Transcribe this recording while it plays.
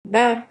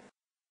Man,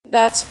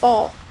 that's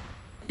all.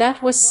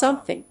 That was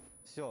something.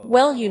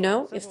 Well, you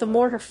know, if the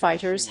mortar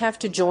fighters have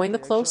to join the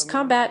close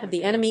combat of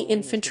the enemy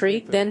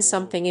infantry, then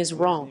something is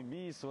wrong.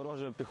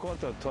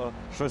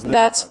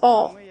 That's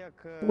all.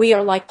 We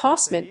are like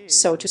postmen,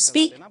 so to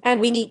speak,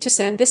 and we need to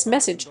send this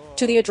message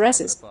to the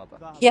addresses.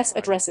 Yes,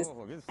 addresses.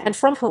 And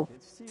from whom?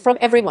 From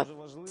everyone.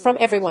 From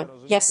everyone,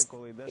 yes.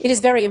 It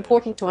is very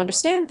important to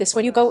understand this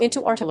when you go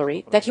into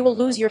artillery, that you will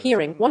lose your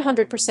hearing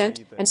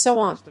 100%, and so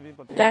on.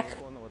 That,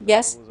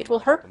 yes, it will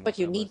hurt, but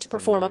you need to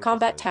perform a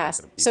combat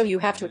task, so you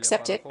have to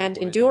accept it and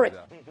endure it.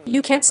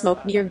 You can't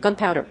smoke near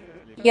gunpowder.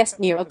 Yes,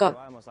 near a gun.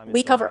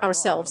 We cover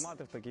ourselves.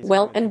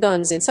 Well, and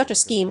guns in such a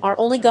scheme are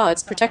only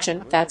God's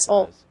protection, that's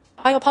all.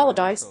 I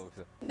apologize.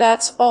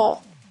 That's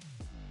all.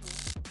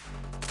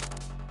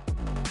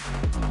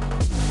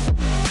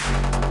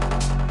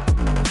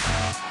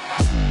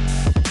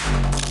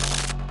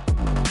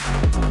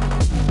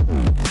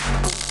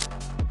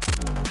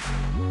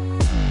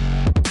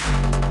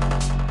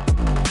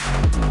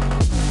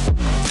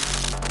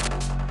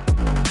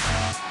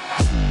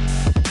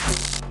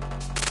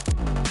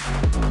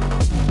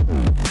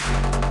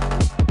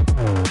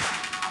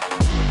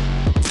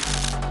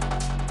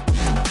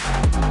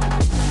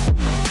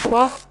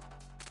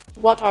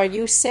 What are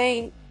you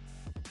saying?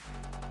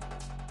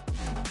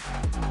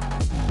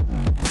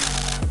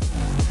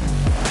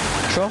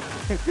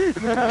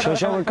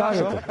 Що ви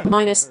кажете?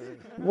 Minus,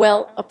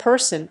 well, a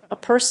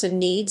person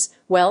needs,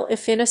 well,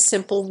 if in a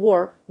simple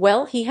war,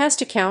 well, he has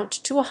to count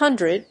to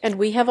 100, and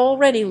we have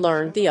already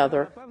learned the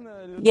other.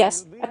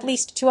 Yes, at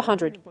least to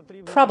 100.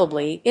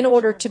 Probably, in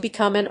order to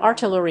become an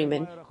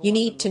artilleryman, you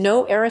need to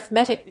know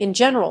arithmetic in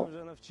general.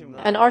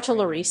 An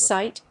artillery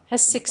sight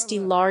has 60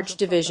 large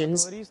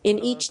divisions. In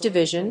each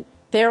division,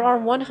 there are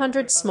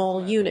 100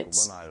 small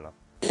units.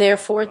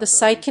 Therefore, the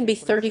sight can be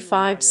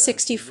 35,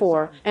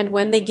 64, and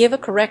when they give a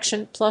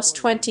correction plus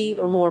 20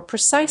 or more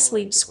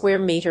precisely square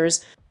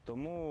meters,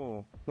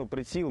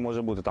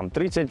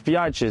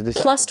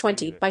 plus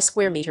 20 by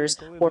square meters,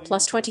 or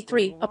plus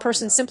 23, a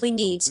person simply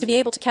needs to be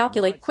able to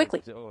calculate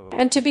quickly,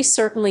 and to be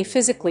certainly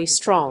physically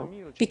strong.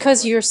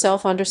 Because you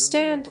yourself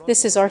understand,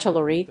 this is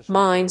artillery,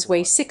 mines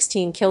weigh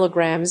 16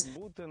 kilograms,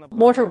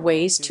 mortar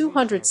weighs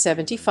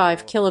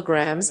 275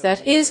 kilograms,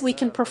 that is, we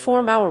can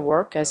perform our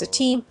work as a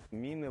team.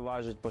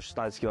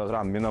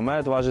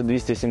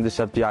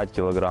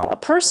 A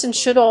person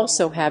should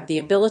also have the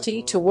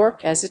ability to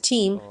work as a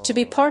team, to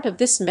be part of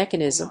this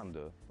mechanism.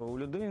 У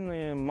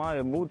людини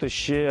має бути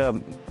ще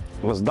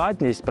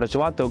здатність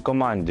працювати у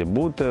команді,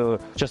 бути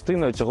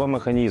частиною цього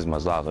механізму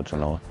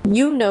злагодженого.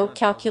 You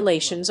know,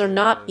 calculations are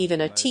not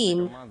even a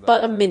team,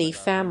 but a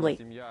mini-family.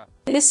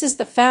 This is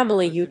the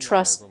family you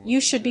trust,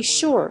 you should be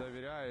sure.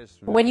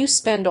 When you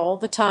spend all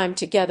the time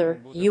together,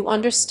 you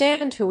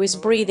understand who is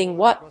breathing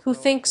what, who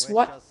thinks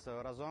what.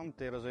 Разом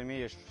ти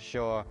розумієш,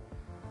 що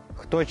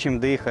хто чим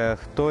дихає,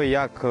 хто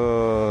як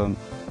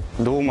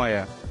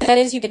думає. That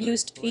is, you get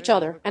used to each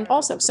other, and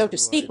also, so to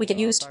speak, we get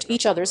used to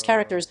each other's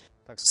characters,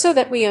 so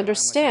that we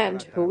understand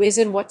who is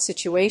in what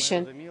situation,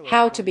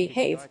 how to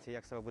behave.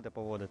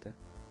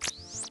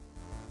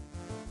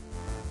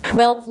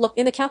 Well, look,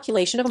 in the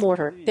calculation of a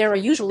mortar, there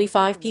are usually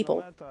 5 people.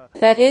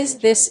 That is,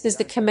 this is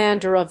the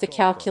commander of the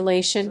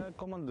calculation.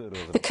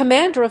 The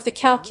commander of the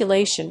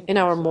calculation in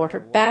our mortar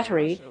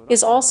battery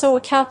is also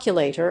a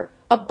calculator,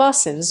 a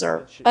bosuns, or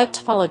a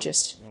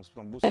topologist.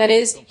 That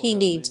is, he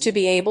needs to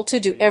be able to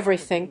do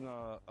everything.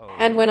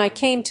 And when I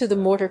came to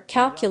the mortar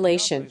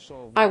calculation,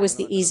 I was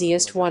the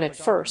easiest one at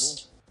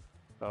first.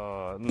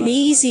 The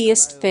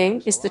easiest thing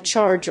is the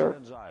charger.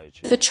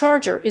 The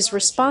charger is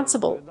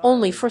responsible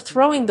only for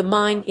throwing the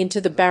mine into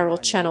the barrel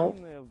channel.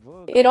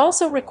 It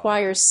also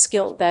requires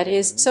skill, that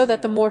is, so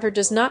that the mortar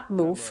does not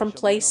move from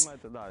place,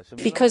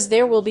 because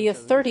there will be a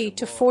 30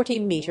 to 40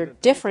 meter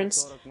difference,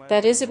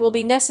 that is, it will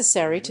be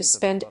necessary to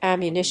spend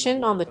ammunition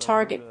on the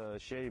target.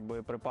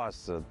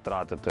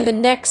 The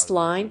next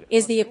line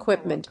is the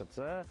equipment.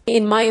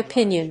 In my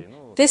opinion,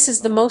 this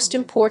is the most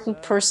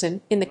important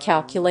person in the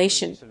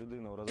calculation,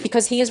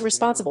 because he is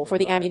responsible for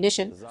the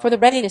ammunition, for the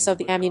readiness of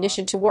the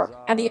ammunition to work,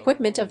 and the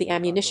equipment of the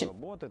ammunition.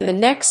 The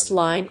next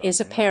line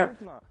is a pair.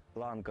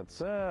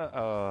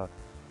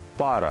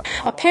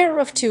 A pair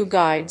of 2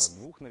 guides.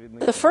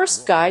 The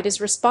first guide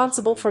is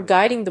responsible for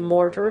guiding the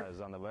mortar.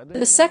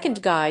 The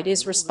second guide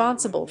is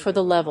responsible for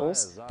the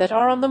levels that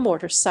are on the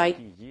mortar site.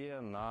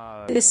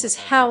 This is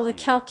how the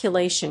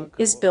calculation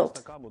is built.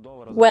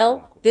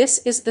 Well,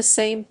 this is the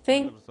same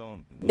thing.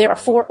 There are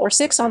 4 or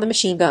 6 on the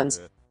machine guns.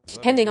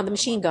 Depending on the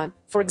machine gun,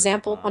 for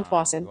example, on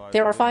Poisson,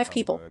 there are 5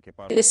 people.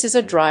 This is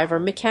a driver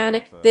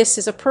mechanic. This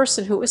is a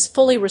person who is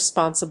fully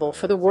responsible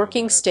for the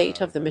working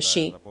state of the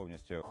machine.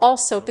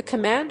 Also, the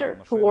commander,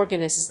 who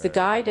organizes the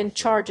guide and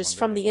charges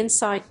from the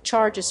inside,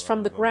 charges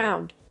from the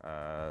ground.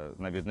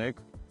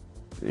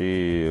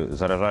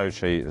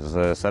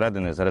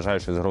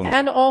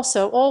 And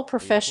also, all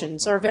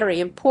professions are very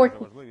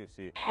important.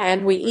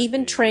 And we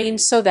even train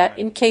so that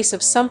in case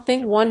of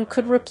something, one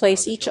could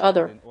replace each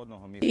other.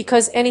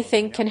 Because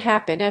anything can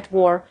happen at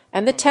war,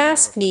 and the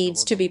task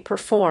needs to be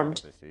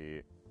performed.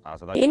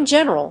 In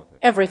general,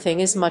 everything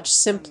is much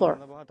simpler.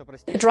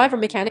 The driver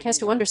mechanic has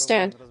to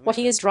understand what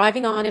he is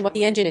driving on and what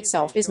the engine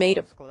itself is made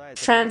of,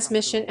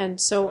 transmission and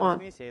so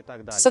on,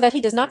 so that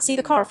he does not see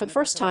the car for the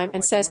first time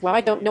and says, well,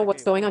 I don't know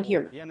what's going on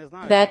here.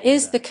 That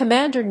is, the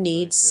commander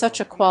needs such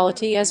a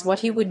quality as what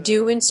he would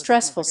do in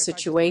stressful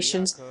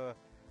situations.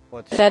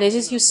 That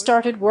is, you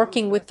started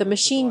working with the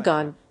machine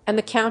gun and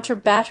the counter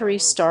battery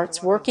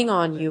starts working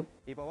on you.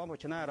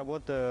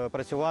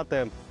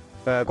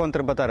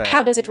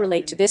 How does it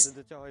relate to this?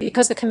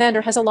 Because the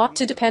commander has a lot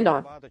to depend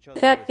on.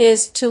 That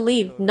is, to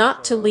leave,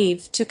 not to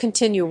leave, to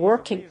continue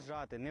working.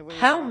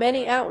 How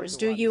many hours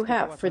do you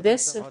have for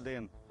this?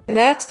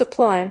 That's the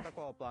plan.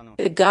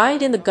 The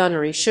guide in the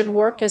gunnery should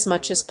work as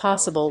much as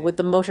possible with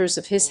the motors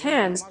of his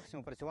hands,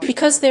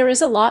 because there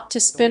is a lot to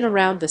spin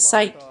around the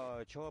sight,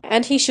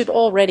 and he should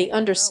already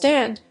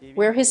understand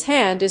where his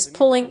hand is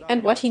pulling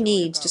and what he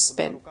needs to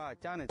spin.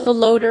 The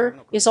loader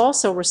is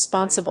also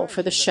responsible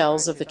for the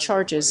shells of the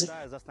charges.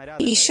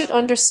 He should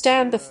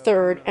understand the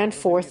third and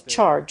fourth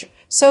charge,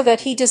 so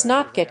that he does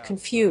not get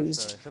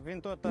confused.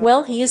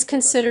 Well, he is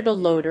considered a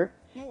loader.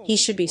 He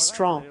should be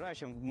strong.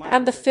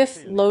 And the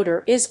fifth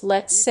loader is,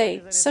 let's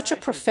say, such a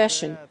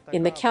profession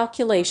in the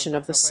calculation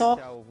of the saw.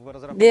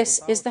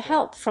 This is the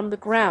help from the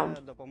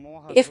ground.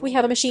 If we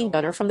have a machine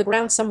gunner from the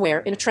ground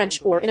somewhere in a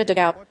trench or in a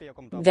dugout,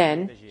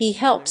 then he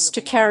helps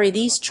to carry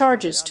these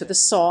charges to the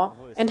saw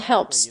and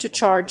helps to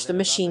charge the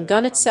machine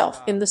gun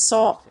itself in the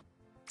saw.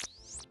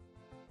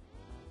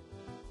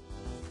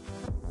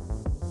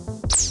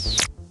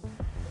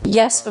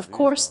 Yes, of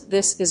course,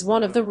 this is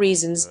one of the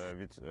reasons.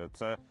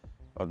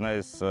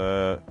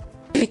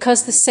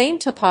 Because the same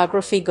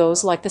topography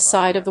goes like the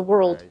side of the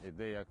world.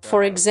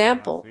 For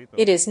example,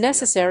 it is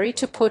necessary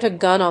to put a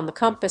gun on the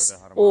compass,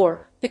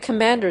 or the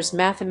commander's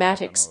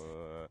mathematics.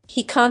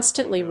 He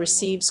constantly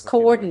receives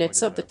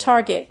coordinates of the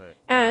target,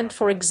 and,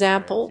 for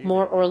example,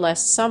 more or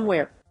less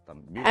somewhere.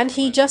 And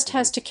he just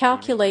has to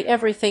calculate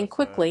everything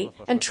quickly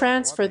and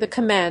transfer the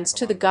commands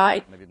to the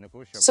guide,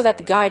 so that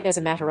the guide, as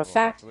a matter of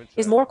fact,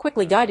 is more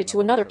quickly guided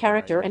to another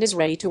character and is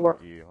ready to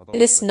work.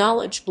 This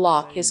knowledge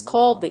block is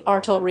called the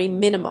artillery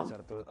minimum.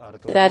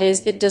 That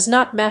is, it does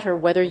not matter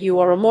whether you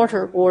are a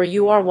mortar or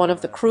you are one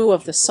of the crew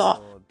of the saw,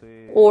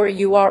 or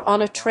you are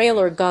on a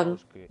trailer gun,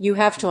 you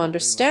have to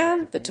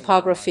understand the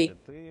topography.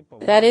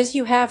 That is,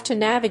 you have to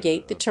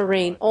navigate the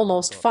terrain,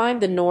 almost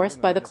find the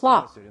north by the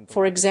clock,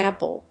 for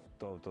example.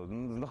 You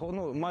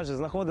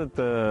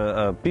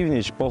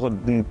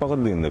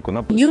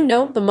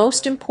know, the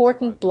most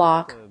important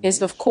block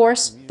is, of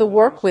course, the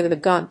work with the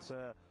gun.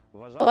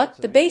 But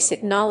the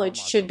basic knowledge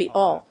should be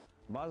all.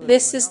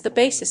 This is the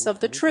basis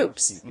of the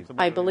troops,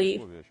 I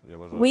believe.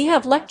 We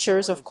have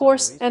lectures, of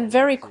course, and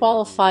very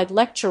qualified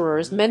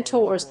lecturers,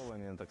 mentors,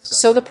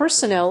 so the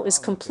personnel is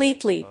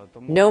completely,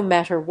 no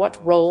matter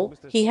what role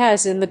he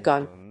has in the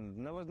gun.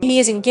 He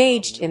is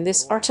engaged in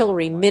this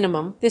artillery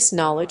minimum, this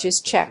knowledge is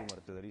checked.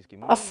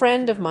 A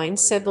friend of mine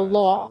said the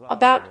law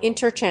about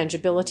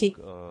interchangeability.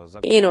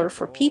 In order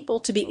for people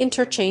to be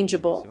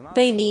interchangeable,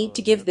 they need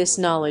to give this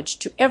knowledge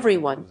to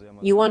everyone.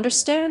 You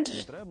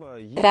understand?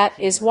 That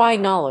is why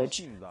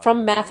knowledge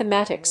from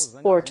mathematics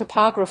or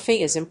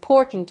topography is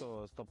important.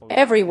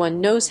 Everyone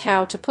knows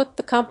how to put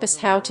the compass,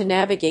 how to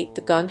navigate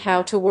the gun,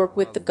 how to work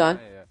with the gun.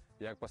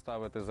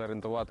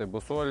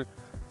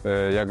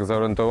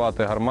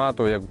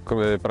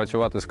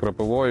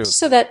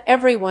 So that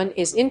everyone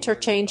is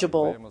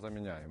interchangeable.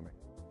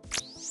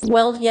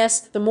 Well,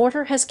 yes, the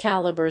mortar has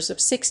calibers of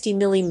 60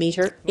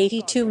 mm,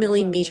 82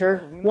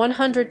 mm,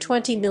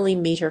 120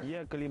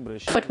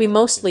 mm, but we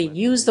mostly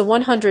use the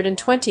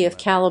 120th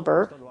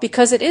caliber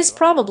because it is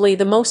probably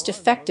the most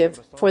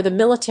effective for the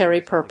military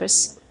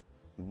purpose.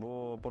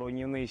 Well,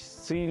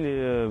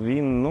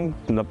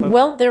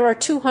 there are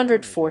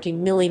 240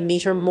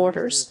 mm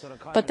mortars,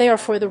 but they are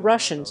for the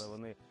Russians.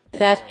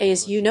 That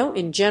is, you know,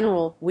 in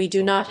general, we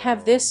do not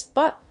have this,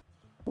 but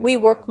we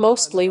work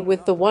mostly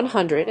with the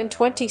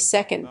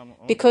 122nd,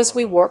 because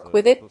we work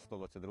with it.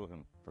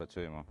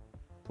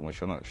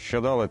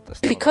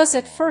 Because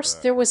at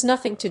first there was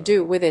nothing to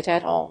do with it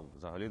at all.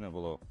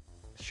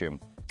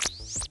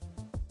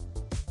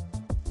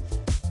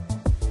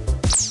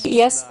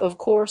 Yes, of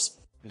course.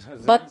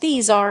 But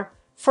these are,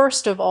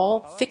 first of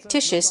all,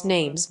 fictitious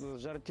names.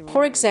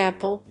 For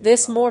example,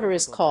 this mortar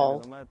is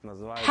called,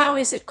 how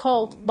is it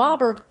called?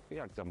 Bobber,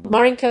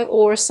 Marinka,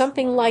 or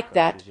something like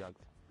that.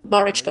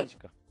 Marichka.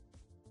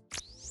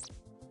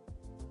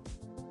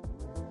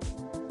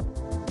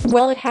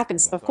 Well, it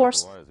happens, of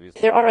course.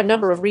 There are a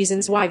number of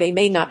reasons why they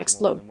may not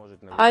explode.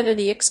 Either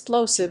the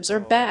explosives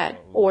are bad,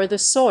 or the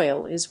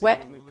soil is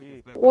wet,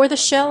 or the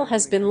shell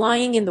has been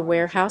lying in the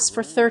warehouse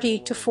for 30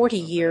 to 40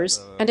 years,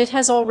 and it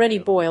has already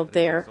boiled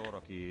there.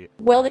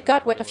 Well, it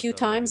got wet a few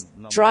times,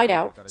 dried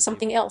out,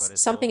 something else,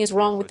 something is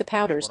wrong with the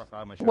powders.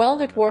 Well,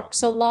 it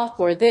works a lot,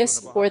 or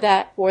this, or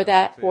that, or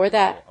that, or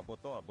that.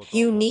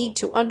 You need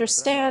to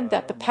understand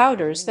that the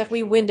powders that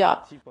we wind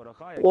up,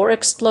 or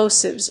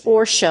explosives,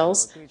 or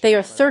shells, they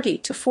are 30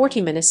 to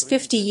 40 minutes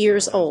 50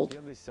 years old.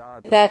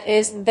 That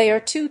is, they are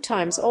 2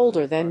 times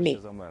older than me.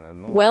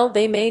 Well,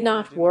 they may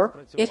not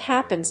work, it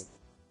happens.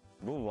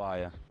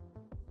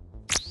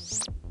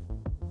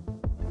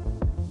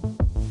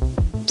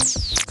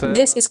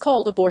 This is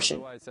called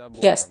abortion.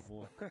 Yes,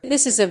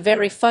 this is a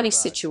very funny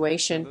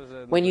situation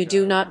when you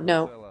do not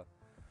know.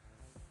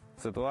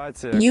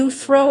 You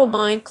throw a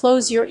mine,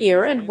 close your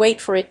ear, and wait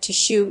for it to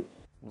shoot.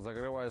 And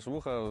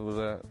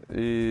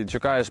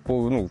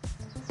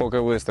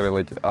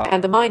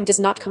the mine does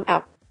not come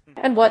out.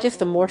 And what if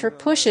the mortar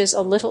pushes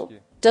a little,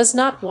 does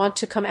not want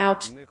to come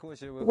out?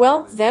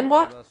 Well, then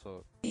what?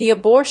 The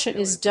abortion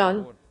is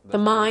done, the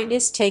mine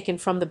is taken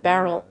from the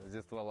barrel.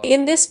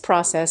 In this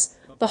process,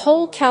 the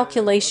whole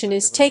calculation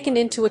is taken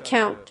into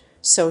account,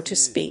 so to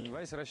speak.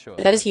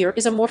 That is, here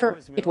is a mortar.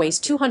 It weighs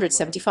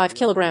 275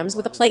 kilograms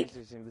with a plate.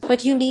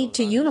 But you need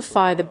to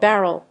unify the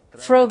barrel,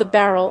 throw the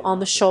barrel on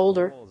the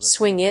shoulder,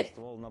 swing it,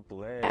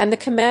 and the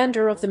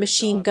commander of the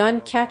machine gun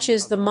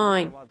catches the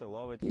mine.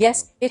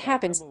 Yes, it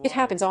happens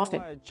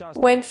often.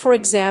 When, for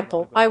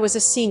example, I was a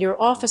senior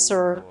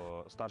officer,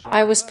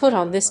 I was put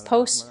on this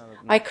post,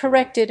 I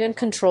corrected and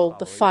controlled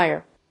the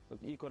fire.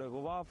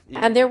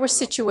 And there were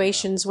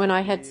situations when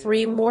I had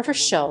 3 mortar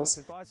shells,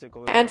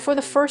 and for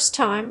the first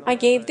time I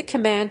gave the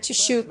command to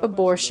shoot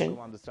abortion.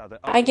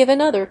 I give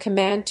another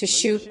command to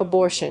shoot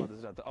abortion.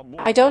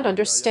 I don't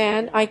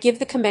understand, I give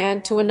the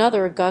command to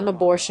another gun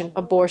abortion.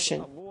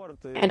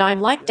 And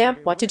I'm like, damn,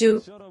 what to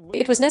do?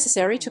 It was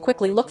necessary to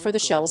quickly look for the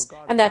shells,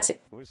 and that's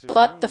it.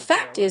 But the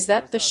fact is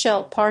that the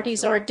shell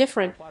parties are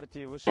different,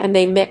 and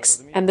they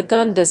mix, and the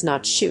gun does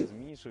not shoot.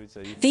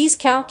 These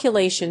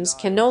calculations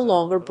can no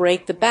longer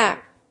break the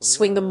back,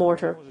 swing the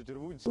mortar.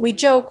 We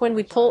joke when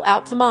we pull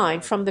out the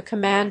mine from the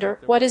commander,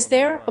 what is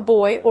there, a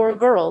boy or a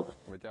girl?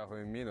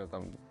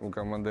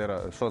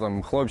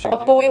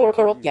 A boy or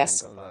girl,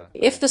 yes.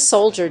 If the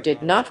soldier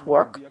did not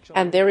work,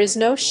 and there is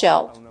no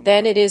shell,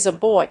 then it is a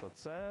boy.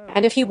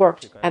 And if he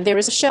worked, and there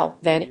is a shell,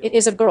 then it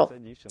is a girl.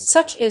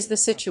 Such is the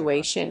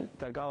situation.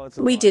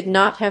 We did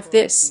not have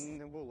this.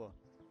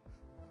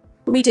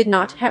 We did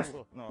not have.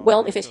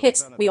 Well, if it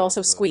hits, we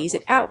also squeeze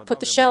it out,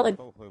 put the shell in.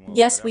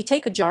 Yes, we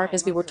take a jar,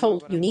 as we were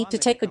told, you need to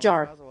take a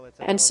jar.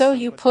 And so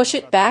you push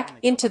it back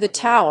into the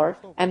tower,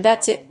 and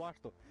that's it.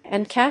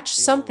 And catch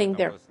something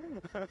there.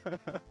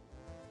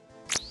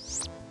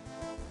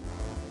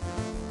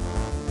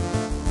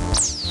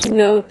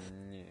 No,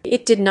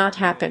 it did not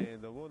happen.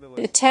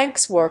 The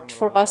tanks worked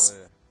for us.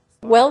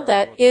 Well,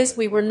 that is,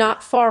 we were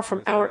not far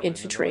from our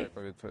infantry.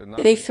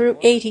 They threw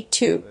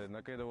 82.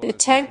 The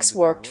tanks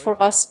worked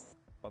for us.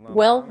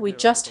 Well, we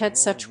just had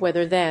such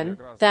weather then,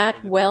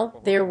 that,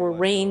 well, there were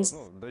rains,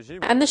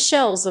 and the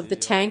shells of the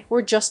tank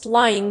were just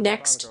lying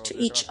next to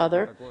each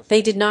other.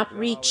 They did not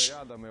reach.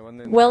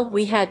 Well,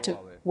 we had to.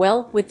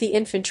 Well, with the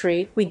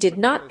infantry, we did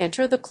not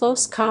enter the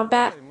close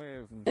combat.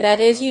 That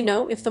is, you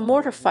know, if the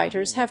mortar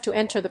fighters have to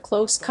enter the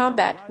close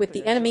combat with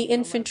the enemy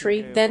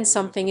infantry, then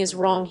something is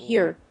wrong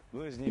here.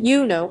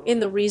 You know, in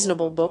the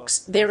reasonable books,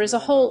 there is a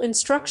whole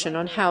instruction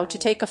on how to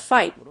take a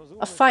fight,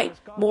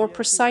 more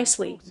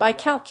precisely, by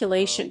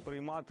calculation.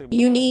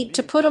 You need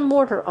to put a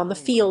mortar on the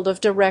field of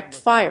direct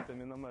fire.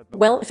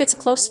 Well, if it's a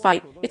close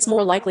fight, it's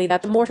more likely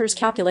that the mortar's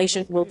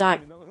calculation will die.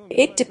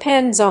 It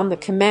depends on the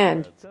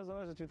command.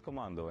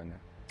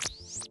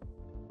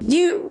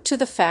 Due to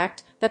the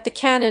fact that the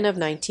cannon of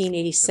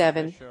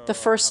 1987, the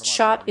first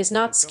shot is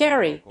not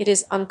scary, it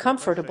is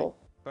uncomfortable.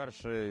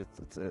 Because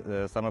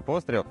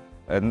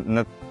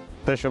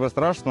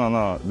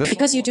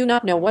you do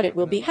not know what it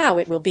will be, how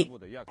it will be.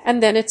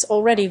 And then it's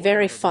already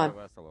very fun.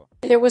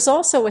 There was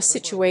also a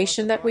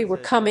situation that we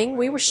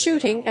were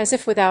shooting as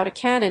if without a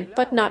cannon,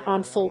 but not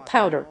on full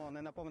powder.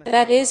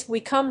 That is,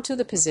 we come to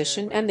the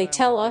position and they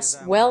tell us,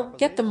 well,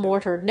 get the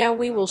mortar, now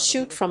we will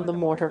shoot from the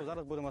mortar.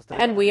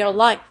 And we are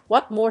like,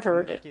 what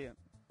mortar?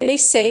 They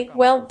say,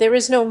 well, there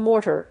is no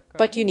mortar,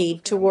 but you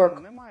need to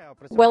work.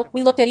 Well,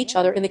 we looked at each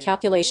other in the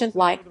calculation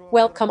like,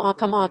 well, come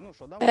on.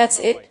 That's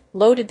it,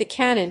 loaded the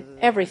cannon,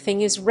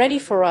 everything is ready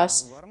for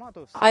us.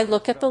 I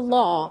look at the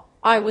law,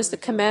 I was the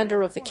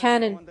commander of the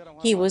cannon,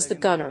 he was the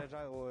gunner.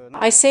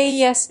 I say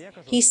yes,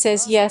 he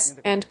says yes,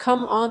 and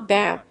come on,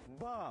 bam.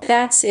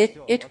 That's it,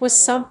 it was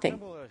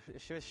something.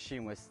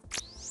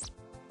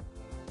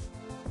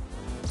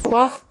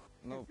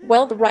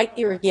 Well, the right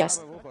ear,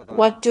 yes.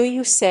 What do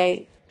you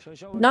say?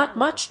 Not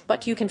much,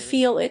 but you can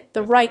feel it.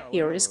 The right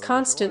ear is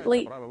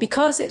constantly,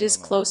 because it is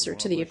closer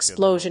to the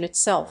explosion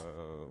itself.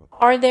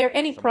 Are there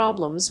any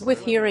problems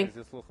with hearing?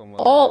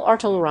 All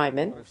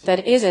artillerymen,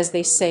 that is, as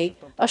they say,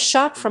 a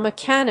shot from a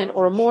cannon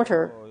or a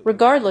mortar,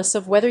 regardless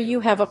of whether you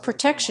have a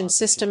protection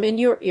system in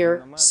your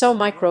ear, so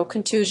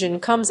micro-contusion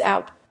comes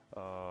out.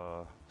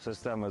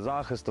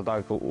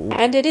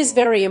 And it is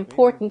very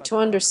important to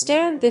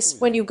understand this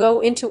when you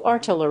go into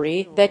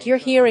artillery, that your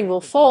hearing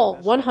will fall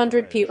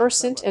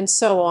 100% and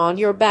so on,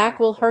 your back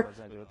will hurt,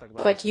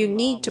 but you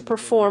need to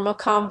perform a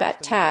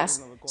combat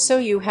task, so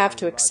you have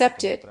to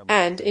accept it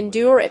and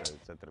endure it.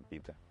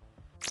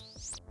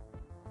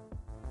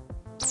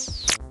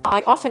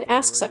 I often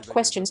ask such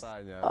questions.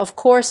 Of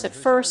course, at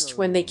first,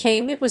 when they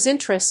came, it was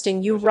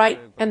interesting, you write,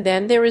 and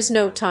then there is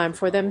no time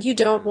for them. You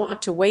don't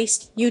want to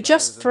waste, you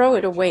just throw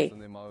it away.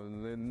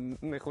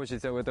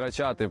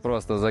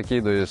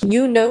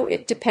 You know,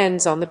 it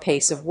depends on the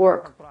pace of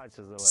work.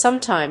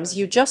 Sometimes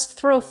you just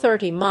throw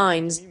 30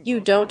 mines, you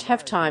don't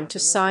have time to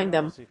sign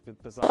them.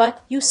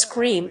 But you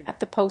scream at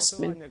the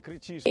postman.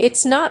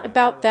 It's not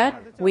about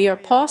that, we are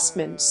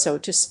postmen, so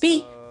to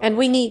speak, and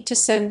we need to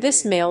send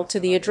this mail to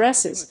the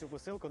addresses.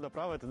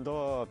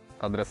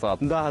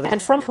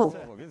 And from whom?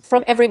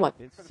 From everyone.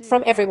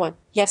 From everyone,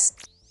 yes.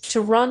 To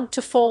run,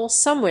 to fall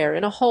somewhere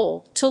in a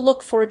hole, to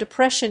look for a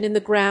depression in the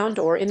ground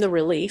or in the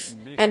relief,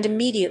 and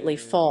immediately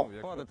fall.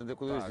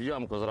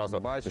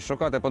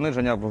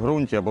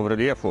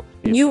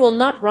 You will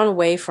not run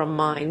away from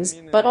mines,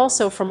 but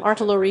also from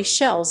artillery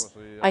shells,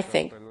 I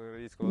think.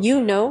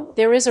 You know,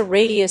 there is a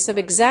radius of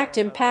exact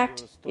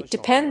impact. It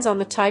depends on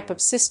the type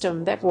of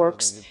system that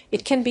works.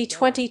 It can be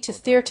 20 to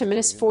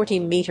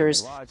 30-40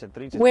 meters,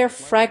 where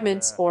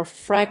fragments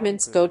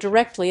go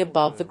directly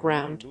above the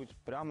ground.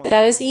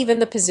 That is, even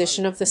the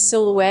position of the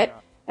silhouette,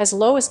 as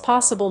low as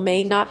possible,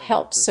 may not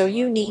help, so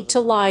you need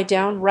to lie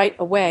down right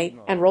away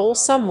and roll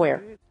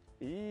somewhere.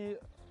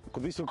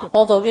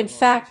 Although, in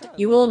fact,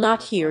 you will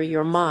not hear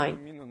your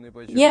mine.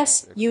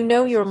 Yes, you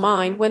know your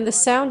mine when the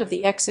sound of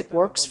the exit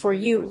works for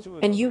you,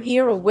 and you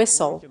hear a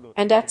whistle,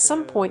 and at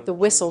some point the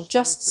whistle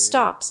just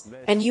stops,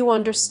 and you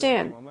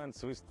understand.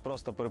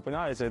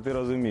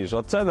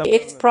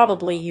 It's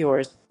probably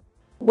yours.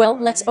 Well,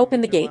 let's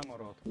open the gate.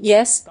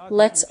 Yes,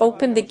 let's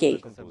open the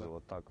gate.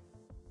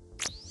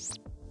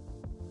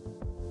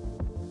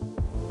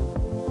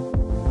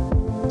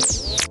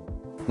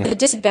 The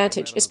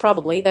disadvantage is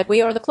probably that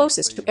we are the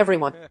closest to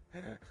everyone.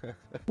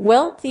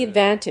 Well, the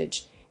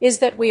advantage is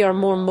that we are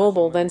more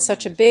mobile than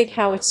such a big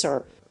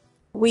howitzer.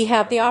 We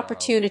have the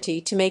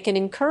opportunity to make an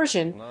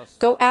incursion,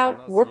 go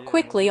out, work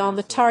quickly on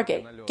the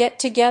target, get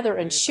together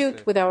and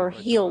shoot with our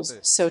heels,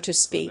 so to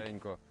speak.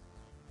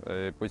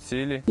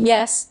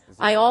 Yes,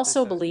 I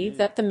also believe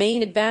that the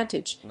main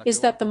advantage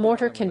is that the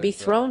mortar can be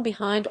thrown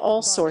behind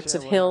all sorts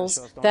of hills,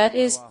 that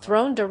is,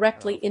 thrown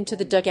directly into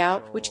the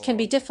dugout, which can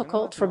be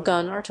difficult for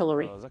gun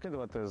artillery.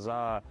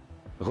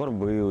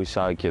 Горби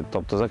усякі,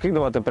 тобто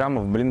закидувати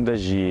прямо в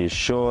бліндажі,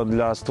 що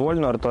для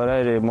ствольної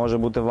артилерії може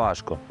бути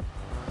важко.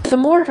 The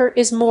mortar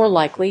is more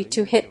likely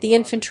to hit the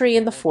infantry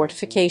in the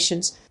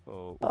fortifications.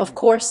 Of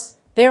course,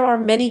 there are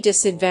many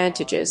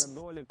disadvantages.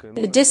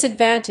 The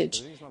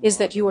disadvantage is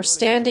that you are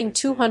standing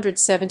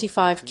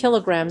 275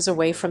 kilograms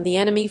away from the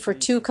enemy for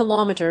 2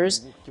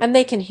 kilometers, and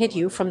they can hit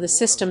you from the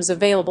systems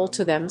available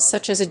to them,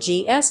 such as a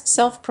GS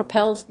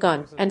self-propelled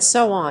gun, and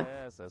so on.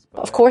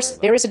 Of course,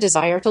 there is a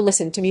desire to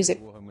listen to music.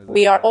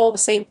 We are all the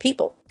same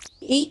people.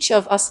 Each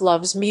of us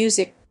loves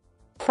music.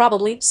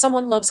 Probably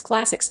someone loves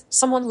classics,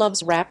 someone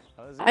loves rap.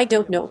 I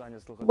don't know.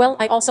 Well,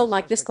 I also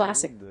like this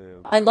classic.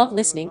 I love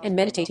listening and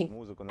meditating.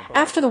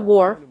 After the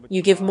war,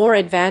 you give more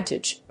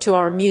advantage to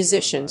our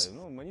musicians.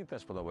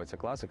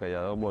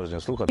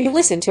 You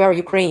listen to our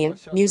Ukrainian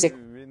music.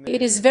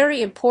 It is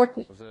very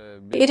important.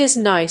 It is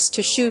nice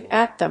to shoot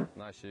at them.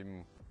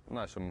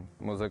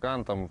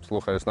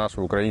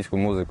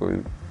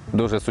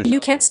 You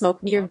can't smoke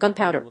near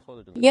gunpowder.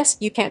 Yes,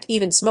 you can't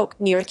even smoke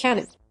near a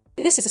cannon.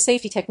 This is a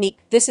safety technique.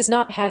 This is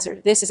not hazard.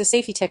 This is a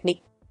safety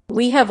technique.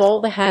 We have all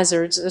the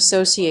hazards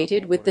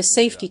associated with the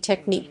safety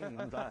technique.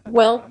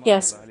 Well,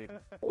 yes,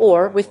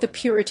 or with the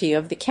purity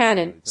of the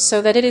cannon,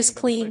 so that it is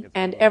clean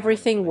and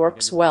everything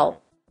works well.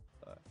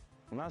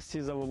 У нас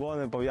всі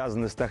забобони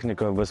пов'язані з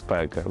технікою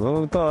безпеки.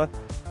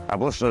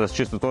 Або ж з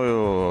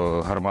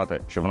чистотою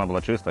гармати, щоб вона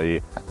була чиста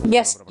і...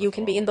 Yes, you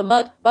can be in the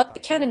mud, but the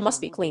cannon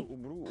must be clean.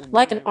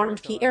 Like an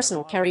armed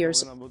P-arsenal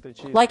carriers.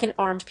 Like an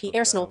armed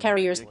P-arsenal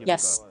carriers,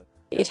 yes.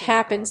 It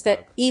happens that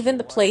even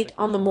the plate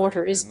on the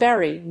mortar is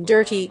buried,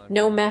 dirty.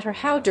 No matter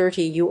how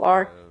dirty you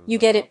are, you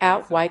get it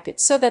out, wipe it,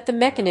 so that the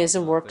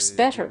mechanism works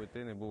better.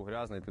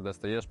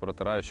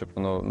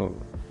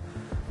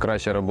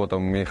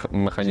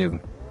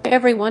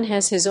 Everyone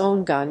has his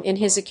own gun in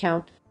his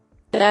account.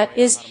 That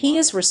is, he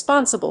is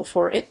responsible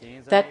for it.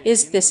 That is,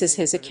 this is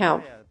his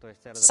account.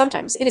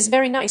 Sometimes it is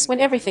very nice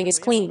when everything is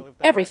clean,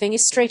 everything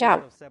is straight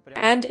out.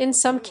 And in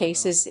some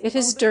cases it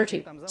is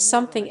dirty,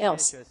 something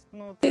else.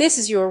 This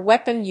is your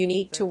weapon, you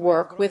need to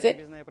work with it.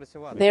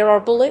 There are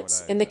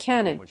bullets in the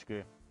cannon.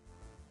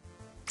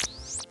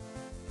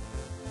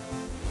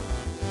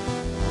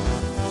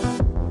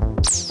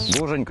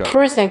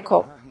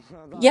 Poroshenko.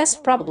 Yes,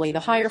 probably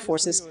the higher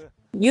forces.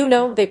 You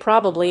know, they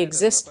probably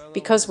exist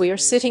because we are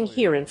sitting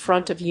here in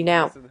front of you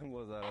now.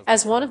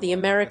 As one of the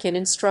American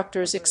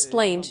instructors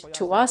explained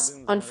to us,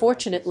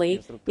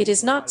 unfortunately, it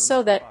is not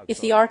so that if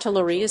the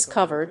artillery is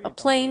covered, a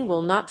plane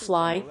will not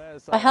fly,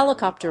 a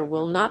helicopter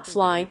will not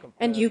fly,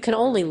 and you can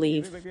only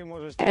leave.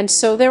 And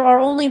so there are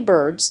only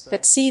birds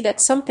that see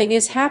that something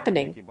is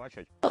happening.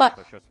 But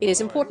it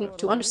is important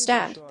to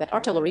understand that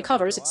artillery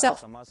covers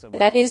itself.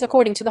 That is,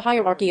 according to the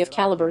hierarchy of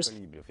calibers.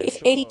 If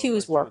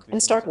 82s work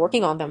and start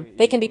working on them,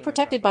 they can be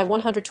protected by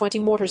 120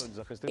 mortars.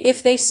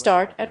 If they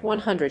start at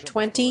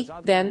 120,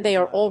 then they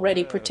are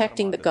already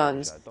protecting the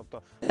guns.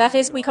 That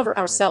is, we cover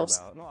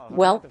ourselves.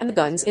 Well, and the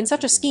guns in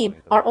such a scheme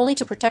are only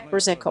to protect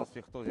Berzeko.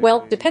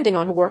 Well, depending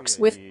on who works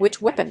with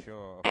which weapon.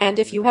 And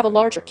if you have a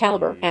larger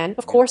caliber, and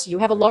of course you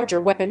have a larger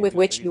weapon with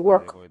which you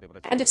work.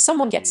 And if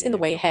someone gets in the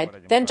way ahead,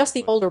 then just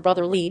the older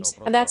brother leads,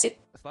 and that's it.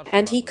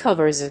 And he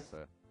covers it.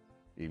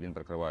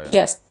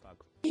 Yes,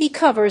 he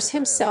covers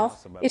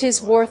himself. It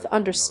is worth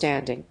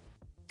understanding.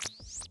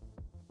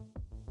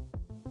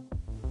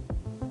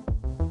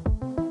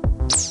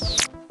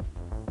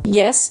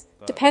 Yes,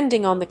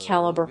 depending on the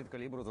caliber.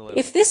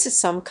 If this is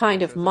some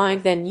kind of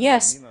mine, then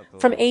yes,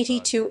 from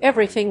 82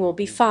 everything will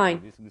be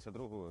fine.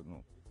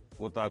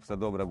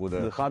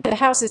 The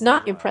house is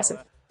not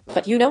impressive.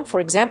 But you know, for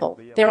example,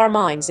 there are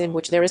mines in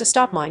which there is a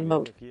stop mine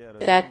mode.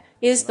 That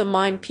is, the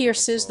mine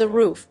pierces the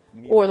roof,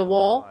 or the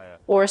wall,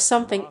 or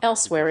something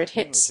else where it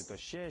hits.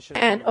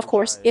 And, of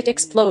course, it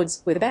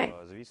explodes with a bang.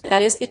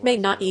 That is, it may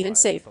not even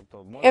save.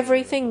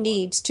 Everything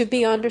needs to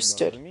be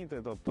understood.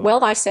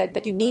 Well, I said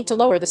that you need to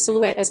lower the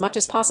silhouette as much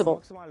as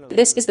possible.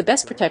 This is the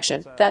best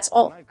protection, that's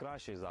all.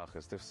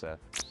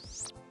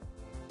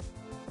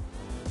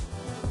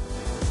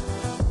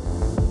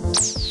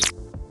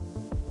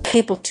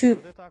 Table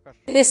 2.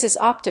 This is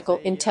optical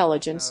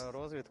intelligence.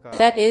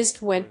 That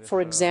is when, for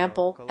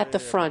example, at the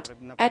front,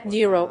 at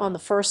Dmytro on the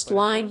first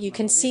line, you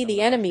can see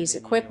the enemy's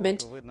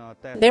equipment.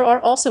 There are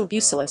also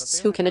bucelists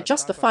who can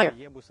adjust the fire.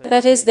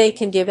 That is, they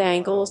can give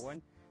angles.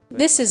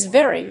 This is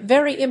very,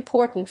 very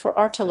important for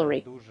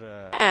artillery.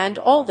 And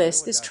all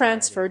this is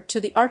transferred to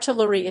the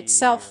artillery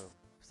itself.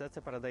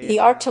 The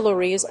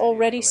artillery is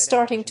already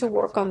starting to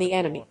work on the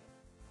enemy.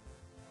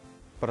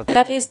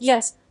 That is,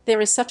 yes, there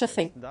is such a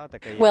thing.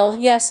 Well,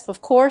 yes,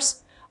 of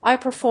course, I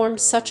performed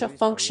such a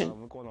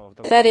function.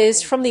 That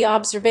is, from the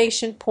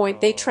observation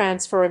point they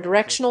transfer a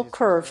directional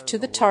curve to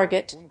the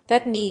target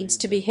that needs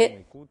to be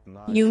hit.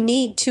 You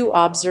need 2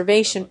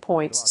 observation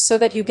points so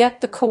that you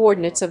get the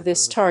coordinates of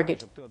this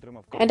target.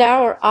 And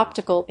our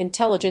optical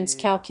intelligence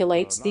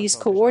calculates these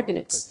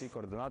coordinates.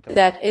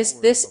 That is,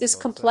 this is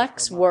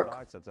complex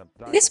work.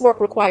 This work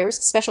requires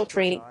special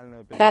training.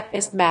 That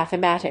is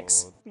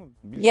mathematics.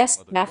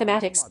 Yes,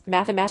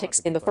 mathematics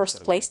in the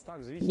first place.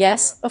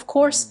 Yes, of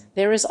course,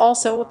 there is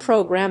also a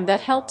program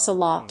that helps a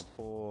lot.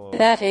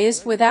 That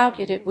is, without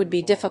it, it would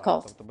be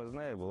difficult.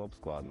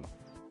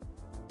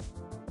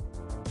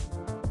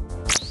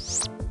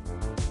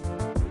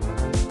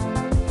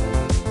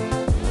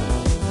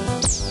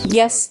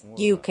 Yes,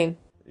 you can.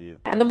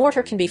 And the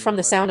mortar can be from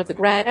the sound of the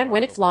grad, and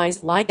when it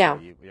flies, lie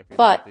down.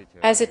 But,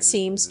 as it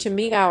seems to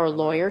me, our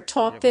lawyer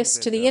taught this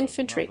to the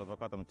infantry.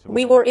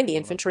 We were in the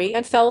infantry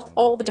and felt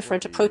all the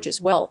different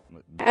approaches well.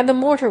 And the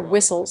mortar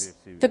whistles,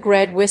 the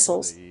grad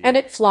whistles, and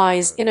it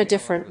flies in a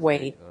different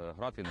way.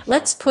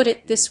 Let's put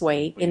it this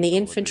way, in the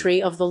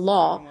infantry of the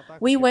law,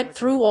 we went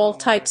through all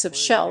types of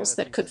shells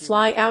that could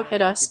fly out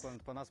at us.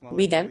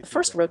 We then,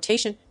 first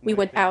rotation, we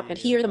went out and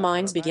here the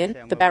mines begin,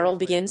 the barrel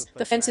begins,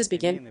 the fences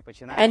begin.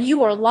 And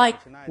you are like,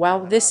 wow,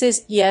 this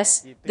is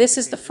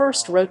the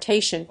first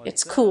rotation,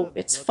 it's cool,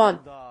 it's fun.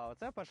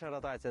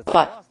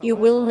 But you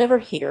will never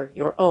hear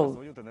your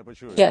own.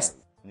 Yes.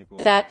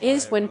 That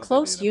is, when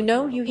close, you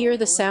know you hear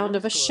the sound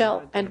of a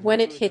shell, and when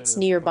it hits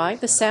nearby,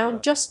 the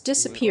sound just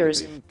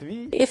disappears.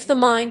 If the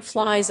mine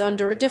flies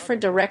under a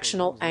different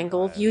directional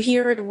angle, you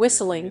hear it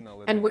whistling,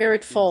 and where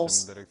it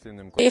falls.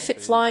 If it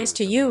flies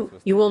to you,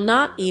 you will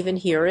not even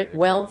hear it.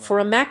 Well, for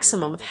a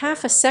maximum of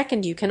half a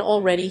second you can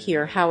already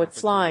hear how it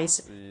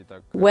flies.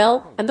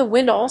 Well, and the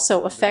wind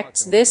also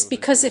affects this,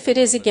 because if it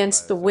is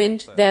against the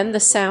wind, then the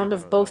sound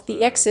of both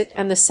the exit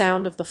and the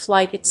sound of the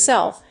flight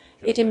itself,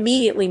 it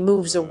immediately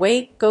moves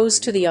away, goes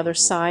to the other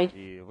side.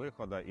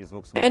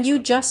 And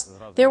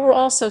there were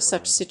also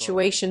such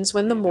situations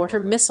when the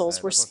mortar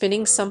missiles were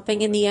spinning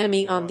something in the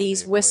enemy on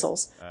these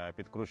whistles. And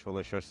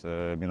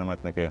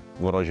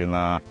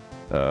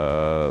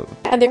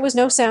there was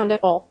no sound at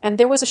all, and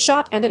there was a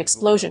shot and an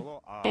explosion.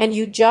 And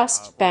you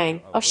just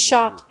bang, a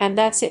shot, and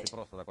that's it.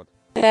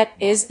 That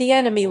is, the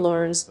enemy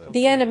learns,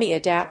 the enemy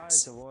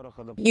adapts.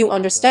 You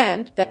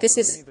understand that this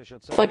is,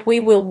 but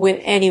we will win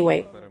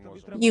anyway.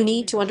 You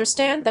need to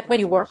understand that when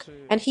you work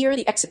and hear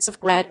the exits of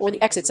grad or the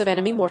exits of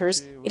enemy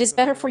mortars, it is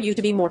better for you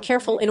to be more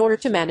careful in order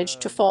to manage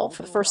to fall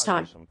for the first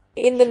time.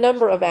 In the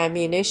number of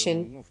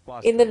ammunition.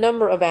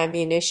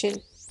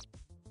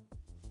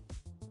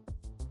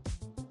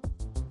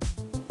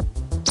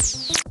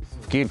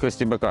 В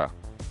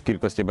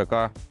кількості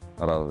БК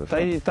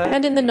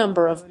and in the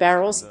number of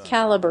barrels,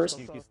 calibers.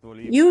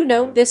 You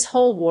know, this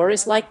whole war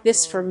is like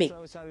this for me.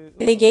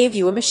 They gave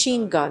you a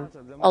machine gun.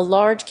 A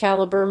large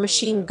caliber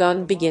machine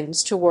gun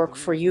begins to work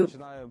for you.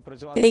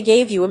 They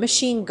gave you a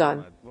machine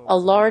gun. A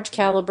large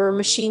caliber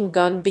machine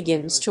gun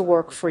begins to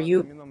work for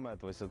you.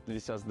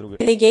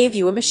 They gave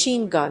you a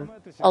machine gun.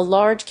 A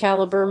large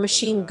caliber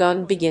machine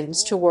gun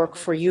begins to work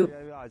for you.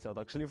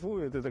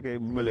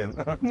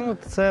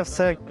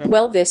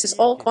 Well, this is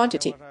all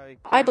quantity.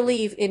 I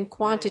believe in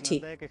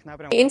quantity.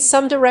 In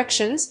some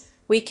directions,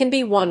 we can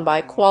be won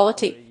by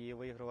quality.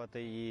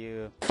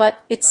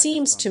 But it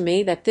seems to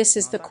me that this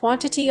is the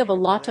quantity of a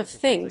lot of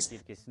things.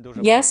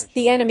 Yes,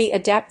 the enemy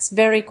adapts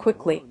very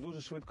quickly.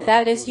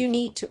 That is, you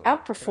need to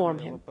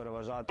outperform him.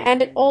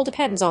 And it all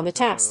depends on the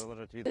task.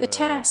 The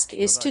task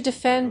is to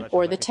defend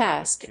or the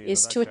task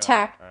is to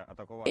attack.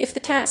 If the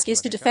task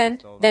is to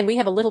defend, then we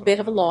have a little bit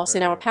of a loss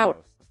in our power.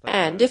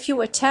 And if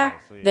you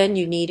attack, then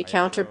you need a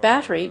counter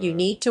battery, you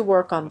need to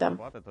work on them.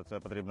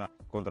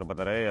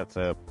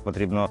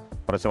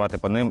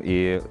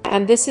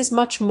 And this is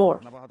much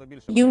more.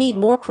 You need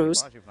more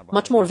crews,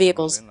 much more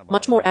vehicles,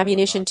 much more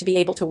ammunition to be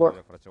able to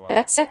work.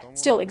 That set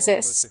still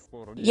exists.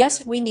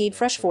 Yes, we need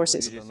fresh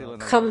forces.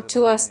 Come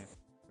to us.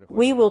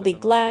 We will be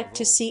glad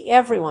to see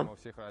everyone.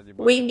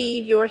 We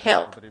need your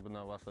help.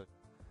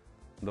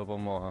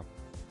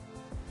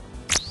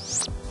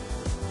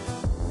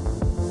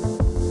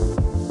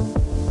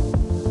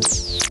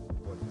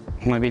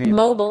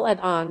 Mobile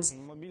add-ons.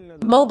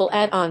 Mobile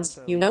add-ons,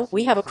 you know,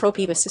 we have a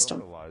Piron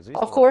system.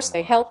 Of course,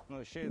 they help.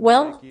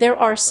 Well, there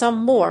are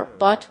some more,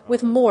 but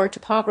with more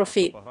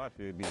topography.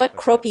 But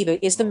Piron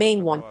is the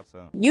main one.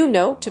 You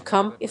know, to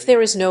come, if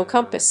there is no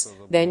compass,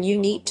 then you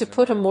need to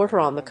put a mortar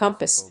on the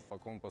compass.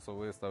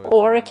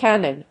 Or a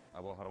cannon.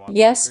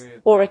 Yes,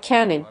 or a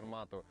cannon.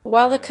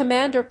 While the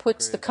commander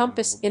puts the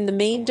compass in the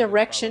main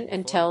direction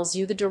and tells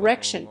you the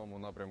direction.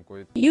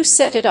 You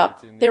set it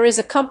up. There is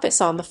a compass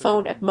on the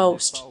phone at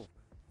most.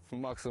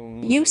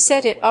 You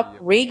set it up,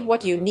 read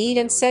what you need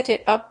and set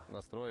it up.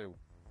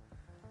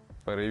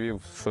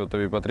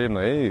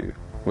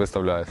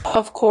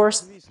 Of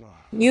course,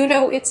 you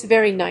know, it's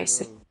very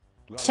nice.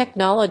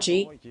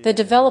 Technology, the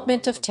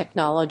development of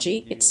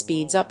technology, it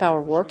speeds up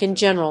our work in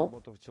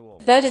general.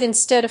 That is,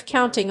 instead of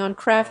counting on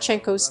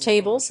Kravchenko's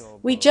tables,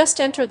 we just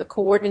enter the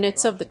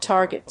coordinates of the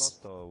targets.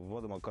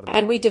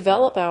 And we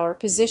develop our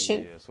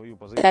position.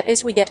 That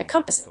is, we get a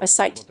compass, a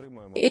sight.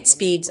 It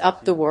speeds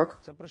up the work.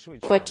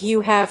 But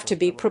you have to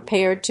be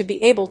prepared to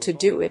be able to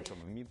do it.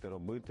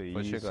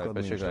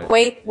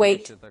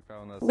 Wait.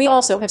 We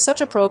also have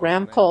such a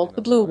program called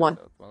the Blue One.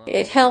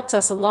 It helps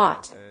us a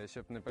lot.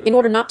 In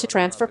order not to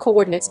transfer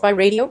coordinates by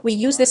radio, we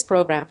use this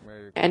program.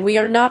 And we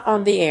are not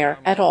on the air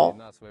at all.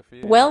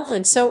 Well,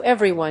 and so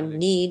everyone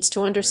needs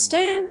to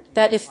understand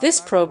that if this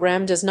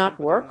program does not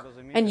work,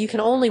 and you can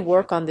only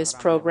work on this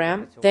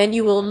program, then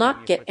you will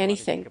not get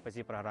anything.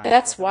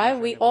 That's why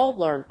we all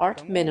learn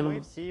art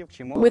minimum.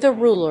 With a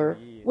ruler,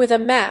 with a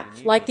map,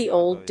 like the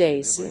old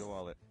days.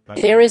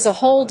 There is a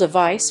whole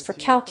device for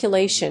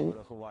calculation.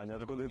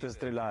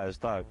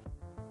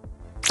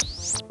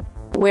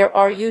 Where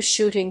are you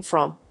shooting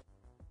from?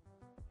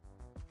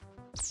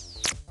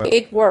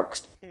 It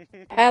works.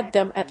 Add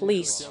them at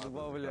least.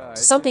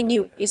 Something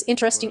new is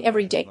interesting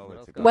every day.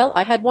 Well,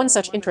 I had one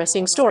such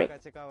interesting story.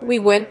 We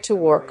went to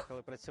work.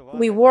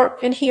 We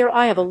work, and here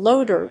I have a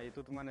loader.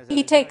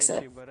 He takes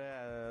a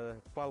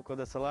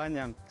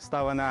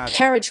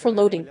carriage for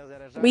loading.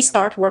 We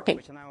start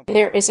working.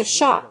 There is a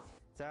shot.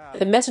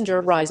 The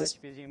messenger rises.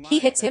 He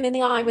hits him in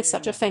the eye with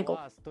such a fenkel,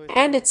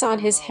 and it's on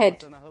his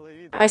head.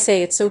 I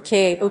say it's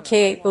okay.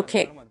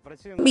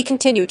 We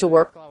continue to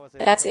work.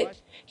 That's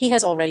it. He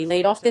has already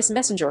laid off this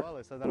messenger.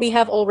 We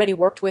have already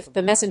worked with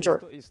the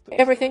messenger.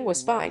 Everything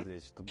was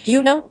fine.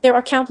 You know, there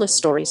are countless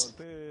stories.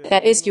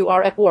 That is, you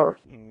are at war.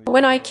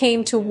 When I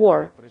came to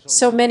war,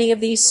 so many of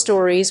these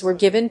stories were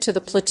given to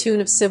the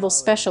platoon of civil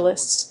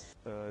specialists.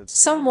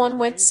 Someone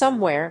went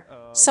somewhere.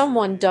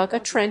 Someone dug a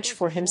trench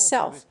for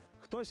himself.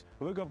 And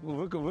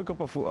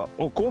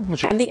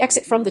the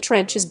exit from the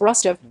trench is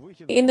Brostov,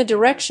 in the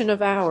direction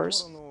of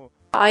ours.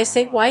 I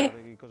say, why?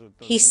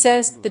 He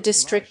says, the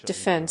district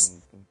defense.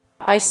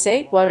 I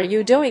say, what are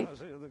you doing?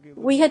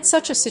 We had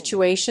such a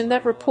situation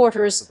that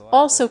reporters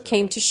also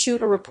came to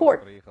shoot a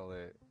report.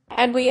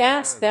 And we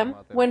asked them,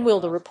 when will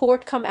the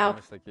report come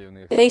out?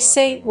 They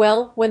say,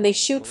 well, when they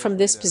shoot from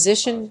this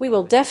position, we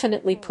will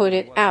definitely put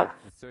it out.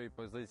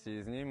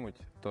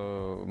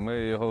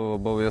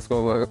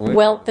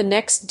 Well, the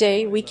next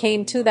day we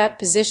came to that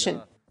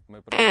position,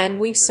 and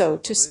we, so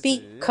to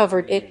speak,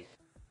 covered it.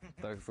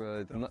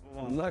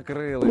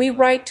 We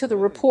write to the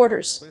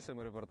reporters.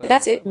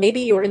 That's it, maybe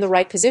you're in the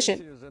right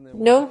position.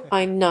 No,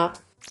 I'm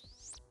not.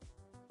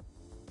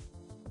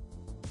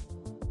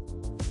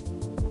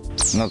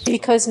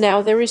 Because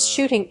now there is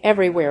shooting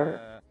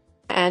everywhere.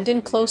 And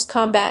in close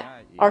combat,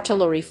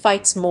 artillery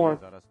fights more.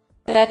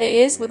 That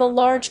is, with a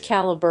large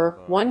caliber,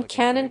 one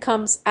cannon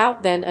comes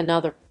out, then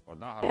another.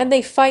 And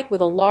they fight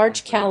with a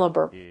large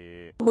caliber.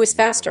 Who is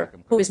faster?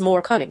 Who is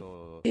more cunning?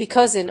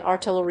 Because in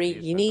artillery,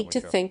 you need to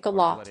think a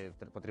lot.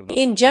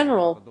 In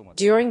general,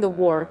 during the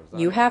war,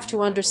 you have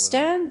to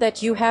understand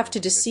that you have to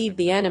deceive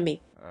the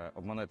enemy,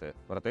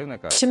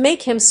 to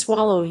make him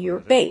swallow your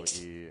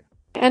bait,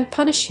 and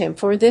punish him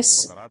for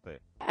this.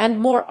 And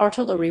more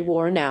artillery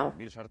war now.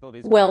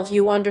 Well,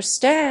 you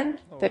understand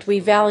that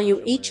we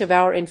value each of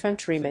our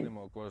infantrymen.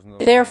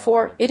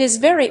 Therefore, it is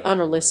very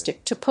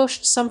unrealistic to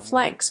push some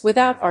flanks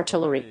without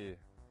artillery,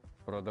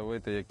 and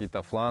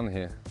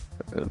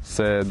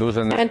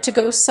to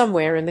go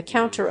somewhere in the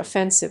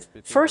counter-offensive.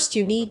 First,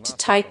 you need to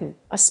tighten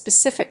a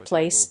specific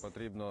place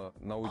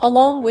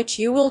along which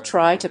you will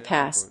try to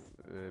pass,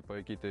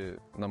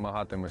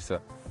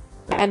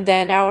 and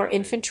then our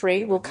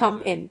infantry will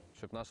come in.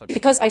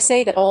 Because I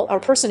say that all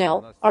our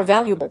personnel are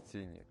valuable.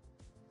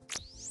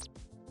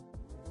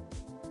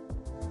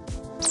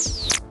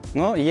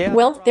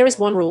 Well, there is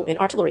one rule in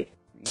artillery.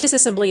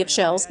 Disassembly of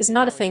shells is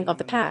not a thing of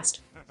the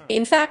past.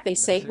 In fact, they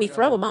say we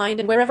throw a mine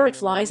and wherever it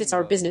flies, it's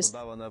our business.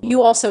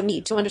 You also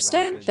need to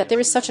understand that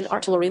there is such an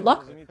artillery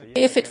luck.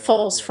 If it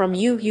falls from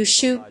you, you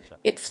shoot,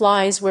 it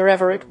flies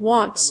wherever it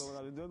wants.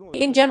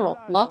 In general,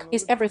 luck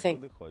is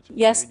everything.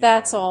 Yes,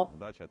 that's all.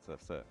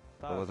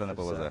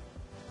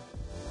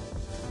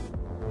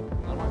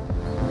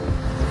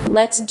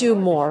 Let's do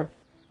more.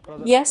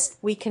 Yes,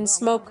 we can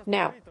smoke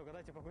now.